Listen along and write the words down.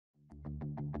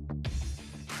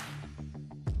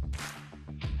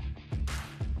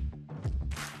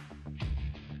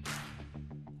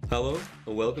Hello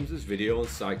and welcome to this video on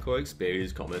Sitecore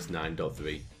Experience Commerce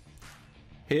 9.3.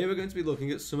 Here we're going to be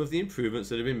looking at some of the improvements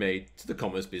that have been made to the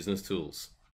Commerce Business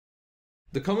Tools.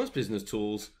 The Commerce Business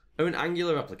Tools are an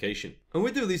Angular application, and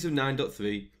with the release of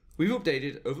 9.3 we've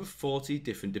updated over 40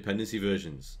 different dependency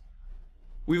versions.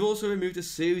 We've also removed a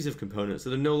series of components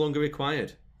that are no longer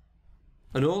required.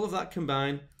 And all of that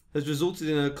combined has resulted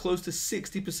in a close to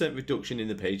 60% reduction in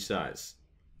the page size.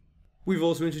 We've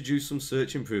also introduced some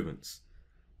search improvements.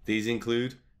 These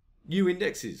include new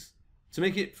indexes to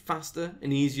make it faster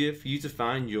and easier for you to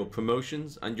find your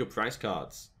promotions and your price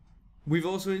cards. We've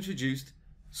also introduced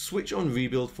switch on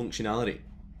rebuild functionality.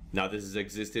 Now this has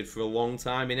existed for a long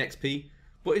time in XP,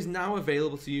 but is now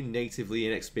available to you natively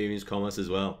in Experience Commerce as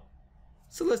well.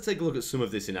 So let's take a look at some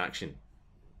of this in action.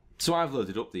 So I've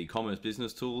loaded up the Commerce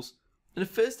Business Tools, and the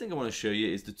first thing I want to show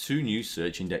you is the two new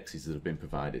search indexes that have been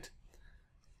provided.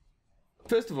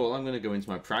 First of all, I'm going to go into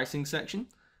my pricing section,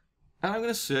 and I'm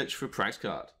going to search for a price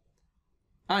card.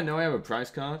 I know I have a price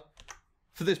card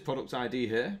for this product ID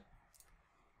here.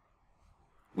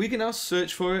 We can now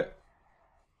search for it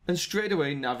and straight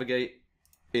away navigate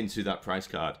into that price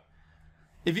card.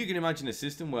 If you can imagine a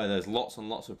system where there's lots and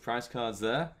lots of price cards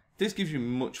there, this gives you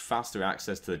much faster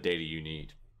access to the data you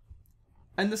need.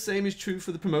 And the same is true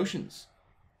for the promotions.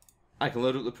 I can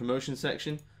load up the promotion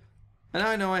section, and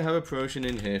I know I have a promotion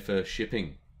in here for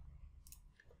shipping.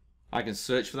 I can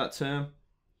search for that term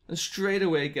and straight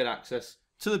away get access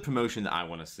to the promotion that I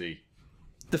want to see.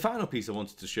 The final piece I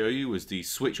wanted to show you was the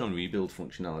switch on rebuild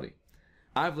functionality.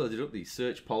 I've loaded up the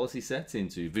search policy set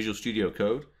into Visual Studio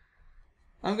Code.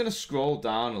 I'm going to scroll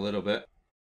down a little bit,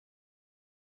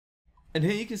 and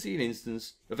here you can see an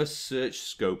instance of a search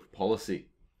scope policy.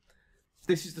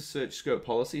 This is the search scope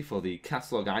policy for the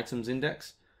catalog items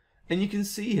index, and you can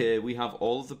see here we have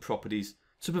all of the properties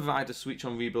to provide a switch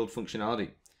on rebuild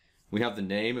functionality. We have the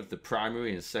name of the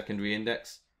primary and secondary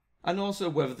index, and also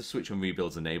whether the switch on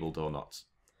rebuild is enabled or not.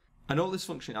 And all this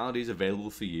functionality is available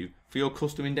for you for your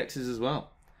custom indexes as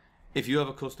well. If you have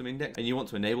a custom index and you want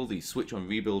to enable the switch on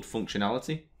rebuild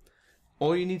functionality,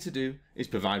 all you need to do is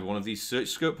provide one of these search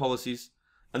scope policies,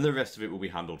 and the rest of it will be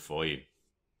handled for you.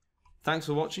 Thanks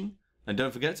for watching, and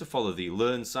don't forget to follow the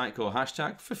Learn Sitecore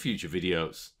hashtag for future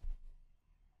videos.